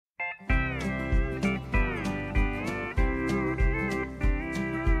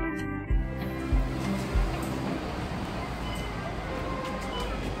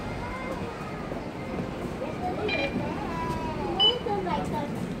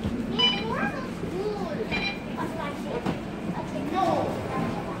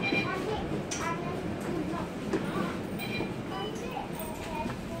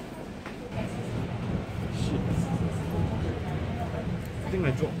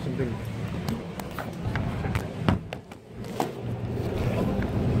something.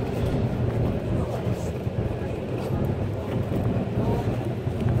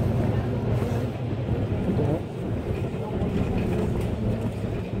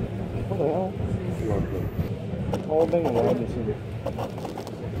 What the hell? Power bank or what is it?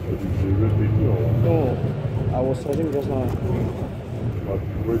 No, I was searching just now. But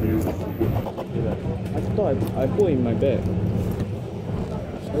where do you put it? I thought I put it in my bag.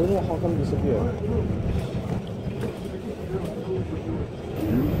 I don't know how come disappeared.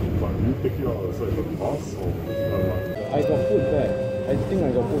 You take it out outside the bus or I got put back. I think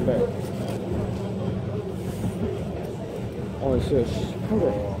I got put back. Oh, it's here.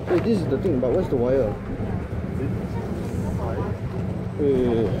 Wait, this is the thing, but where's the wire?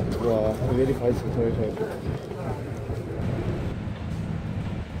 Wait. Wow, I really paiseh. Sorry.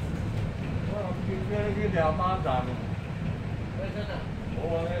 去聊巴掌，我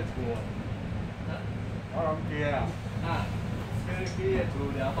往那厝，我諗記啊，去嘅厝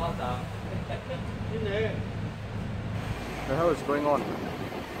聊巴掌，邊度？ The hell is going on?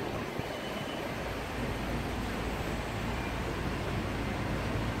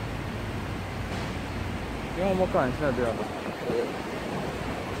 Yung kumakain sila dito.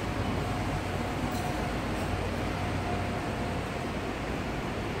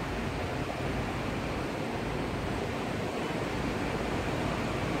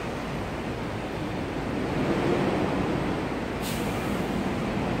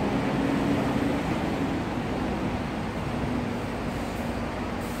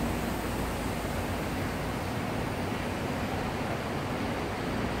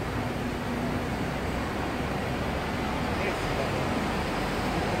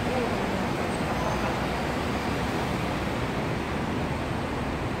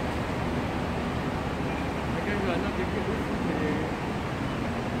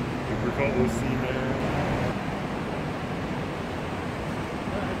 You prefer OC, man?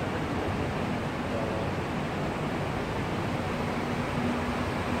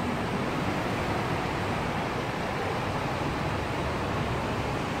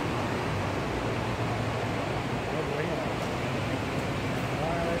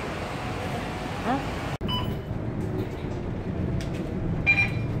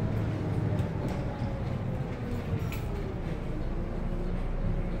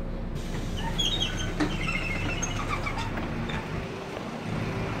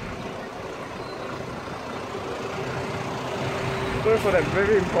 Sorry for that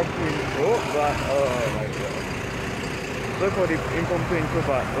very impromptu intro, but oh my god. Sorry for the impromptu intro,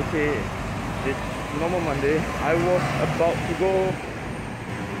 but okay, it's normal Monday. I was about to go,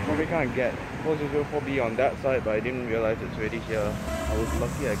 probably can't get 4004B on that side, but I didn't realize it's already here. I was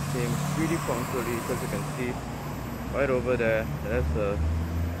lucky I came really punctually, because you can see right over there, that's the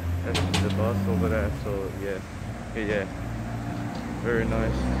bus over there. So yeah, very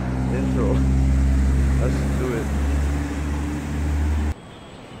nice intro. Let's do it.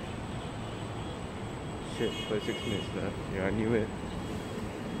 Shit, 46 minutes left. Yeah, I knew it.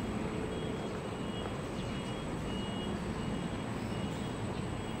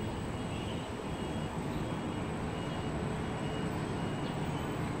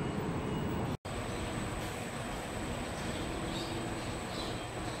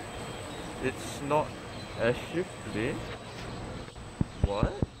 It's not a shift today.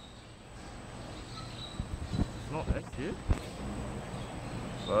 What? It's not a shift?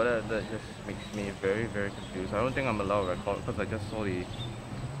 Well, that just makes me very confused. I don't think I'm allowed to record because I just saw the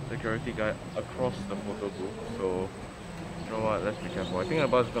security guy across the photo booth. So, you know what, let's be careful. I think the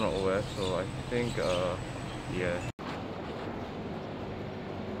bus is gonna OS, so I think, yeah.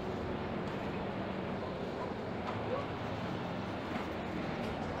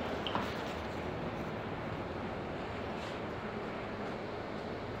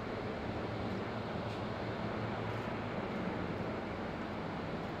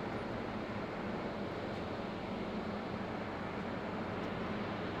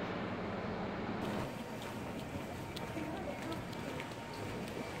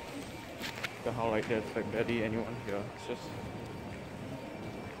 How like there's like barely anyone here. It's just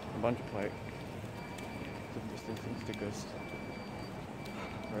a bunch of like distancing stickers.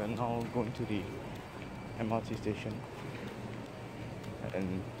 We're now going to the MRT station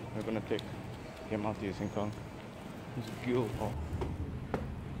and we're gonna take the MRT to Sengkang. It's beautiful.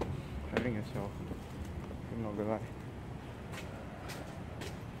 Clearing yourself. I'm not gonna lie.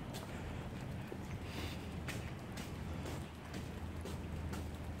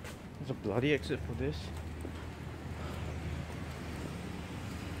 There's a bloody exit for this.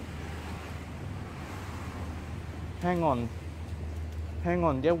 Hang on. Hang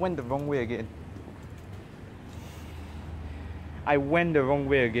on, they went the wrong way again. I went the wrong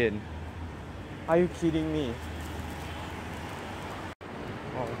way again. Are you kidding me?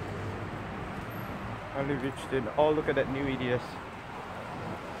 Oh. Finally reached it. Oh, look at that new EDS.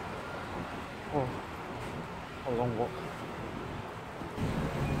 Oh, a long walk.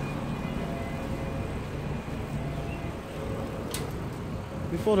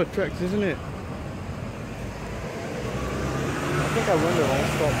 Before the tracks, isn't it? I think I went the wrong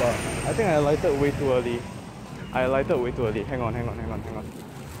stop, but I think I alighted way too early. I alighted way too early. Hang on. I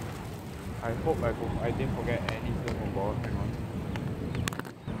hope I didn't forget anything on board. Hang on.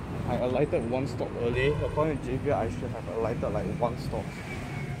 I alighted one stop early. According to Javier, I should have alighted like one stop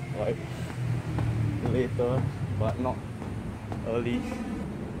like later, but not early.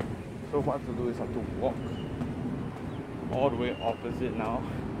 So what I have to do is I have to walk all the way opposite now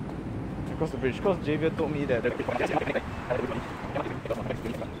across the bridge, because Javier told me that the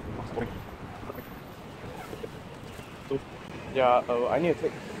so, yeah, I need to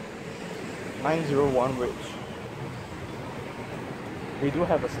take 901, which we do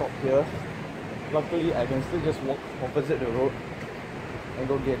have a stop here. Luckily, I can still just walk opposite the road and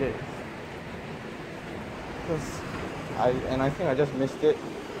go get it. Because I think I just missed it.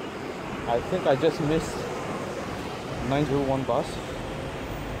 I think I just missed 901 bus.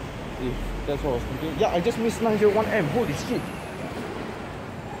 If that's what I was thinking. Yeah, I just missed 901M. Holy shit!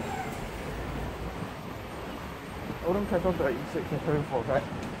 I don't catch up the E6 catering for, right?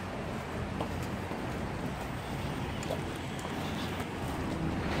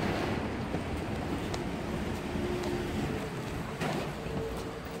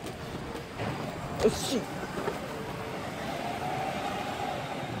 Oh shit!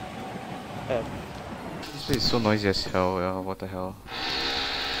 This place is so noisy as hell, yeah, what the hell?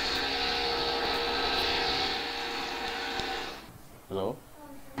 Hello?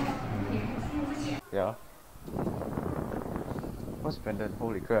 Yeah? What's Brendan?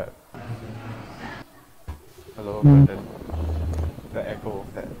 Holy crap. Hello, Brendan. The echo,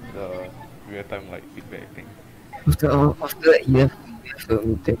 the real-time like feedback thing. After that, you have to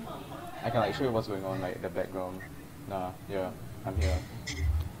mute. I can like show you what's going on, like the background. Nah, yeah, I'm here.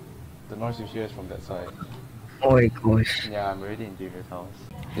 The noise you hear is from that side. Oh my gosh. Yeah, I'm already in David's house.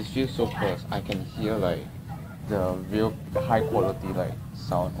 It feels so close. I can hear like the real high quality like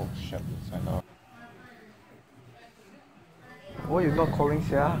sound. Oh shit, I know. Why you not calling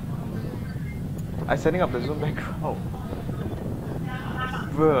Sia? I'm setting up the Zoom background.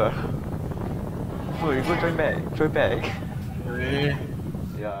 Bruh. Bro, you go join back.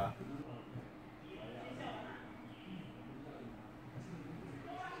 Yeah.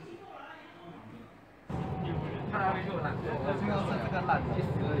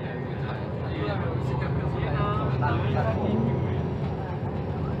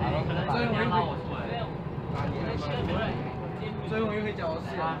所以我又会叫我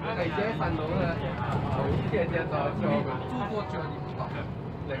是，以前3楼的，从天天早住多久你不知道？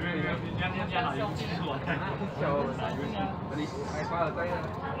对，你家哪有技术啊？敲你还挂了在呢？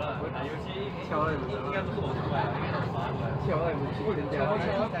我打游戏，敲了应该不是我出来的，敲了不是人家。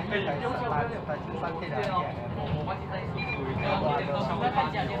3K 的。我忘记在数属于我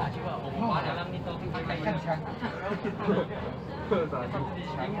看价钱哪去了？我把两你都看枪。特啥？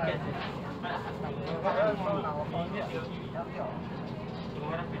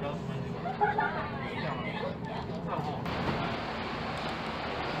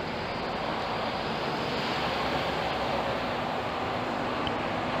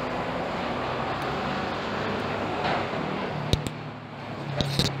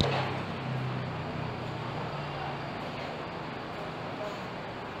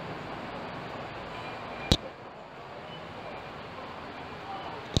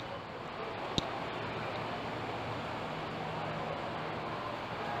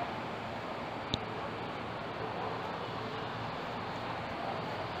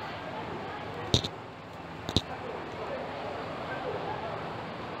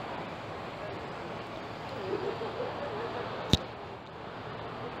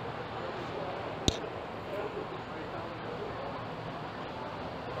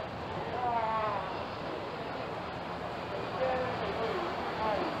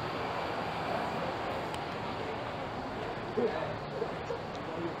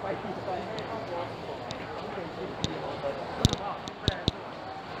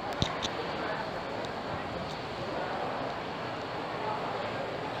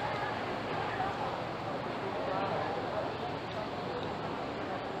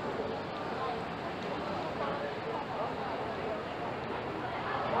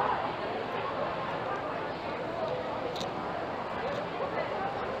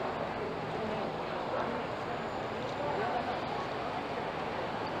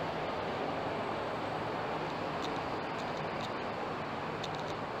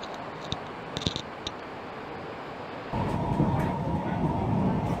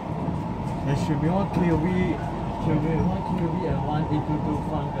 There should be one KOV, and one 822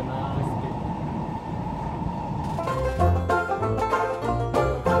 funk kena skip.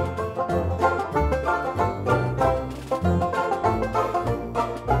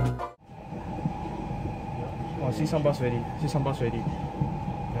 Oh, see some bus ready. See some bus ready.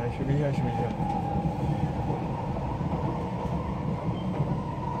 Yeah, it should be here, it should be here.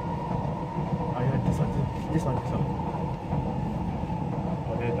 Ah, yeah, this one.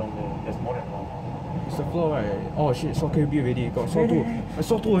 Oh, there, down there. There's more than one. It's the floor, right? Oh shit, saw KB already. Got saw two. I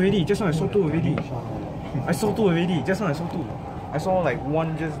saw two already. Just now I saw two already. I saw two already. Just now I saw two. I saw like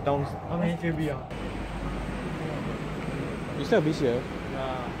one just down. How many KB are? You still busy here?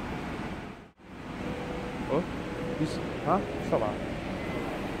 Yeah. Oh? This? Huh? Stop ah?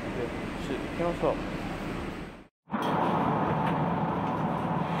 Okay. Shit, cannot stop.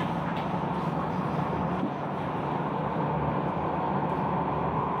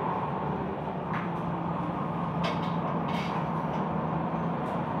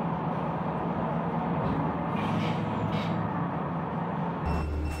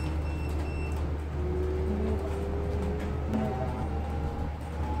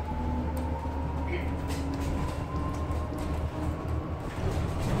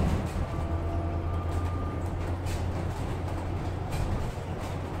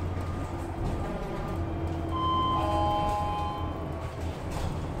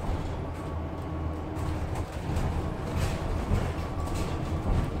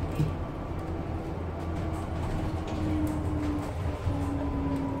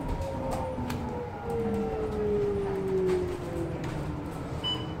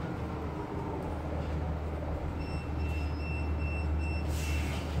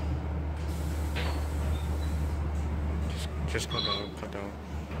 Just cut down.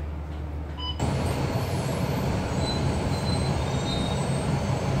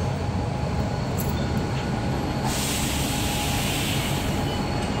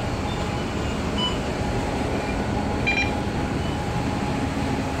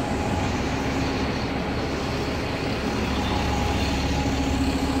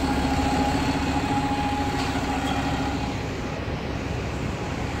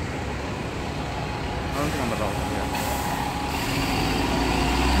 I don't think I'm allowed here.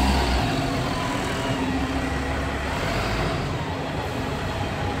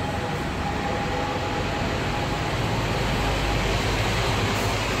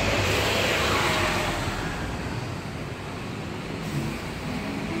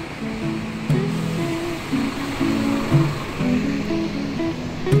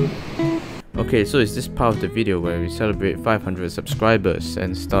 Okay, so it's this part of the video where we celebrate 500 subscribers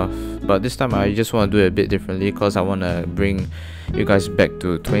and stuff, but this time I just want to do it a bit differently because I want to bring you guys back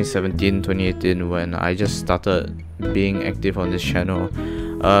to 2017, 2018 when I just started being active on this channel.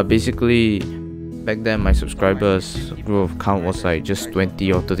 Basically, back then my subscribers growth count was like just 20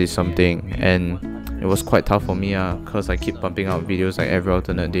 or 30 something, and it was quite tough for me because I keep pumping out videos like every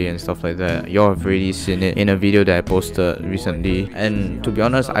alternate day and stuff like that. Y'all have already seen it in a video that I posted recently, and to be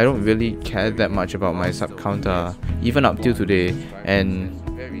honest, I don't really care that much about my sub counter even up till today. And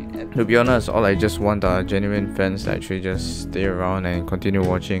to be honest, all I just want are genuine fans that actually just stay around and continue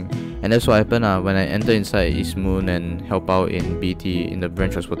watching. And that's what happened when I entered inside East Moon and help out in BT in the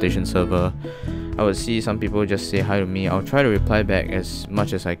branch transportation server. I would see some people just say hi to me. I'll try to reply back as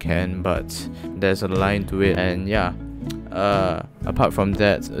much as I can, but there's a line to it. And yeah, apart from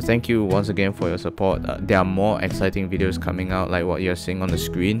that, thank you once again for your support. There are more exciting videos coming out like what you're seeing on the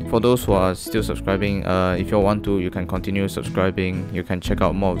screen. For those who are still subscribing, if you want to, you can continue subscribing. You can check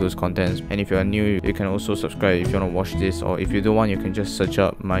out more of those contents, and if you are new, you can also subscribe if you want to watch this, or if you don't want, you can just search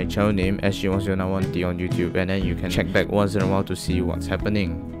up my channel name SG1091D on YouTube, and then you can check back once in a while to see what's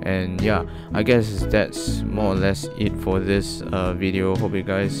happening. And yeah, I guess that's more or less it for this video. Hope you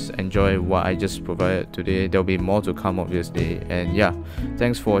guys enjoy what I just provided today. There'll be more to come obviously, and yeah,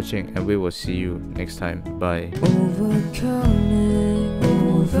 thanks for watching, and we will see you next time. Bye. Overcoming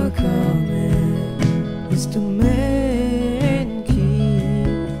is the main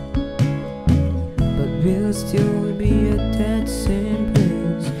key, but we'll still be a dead simple.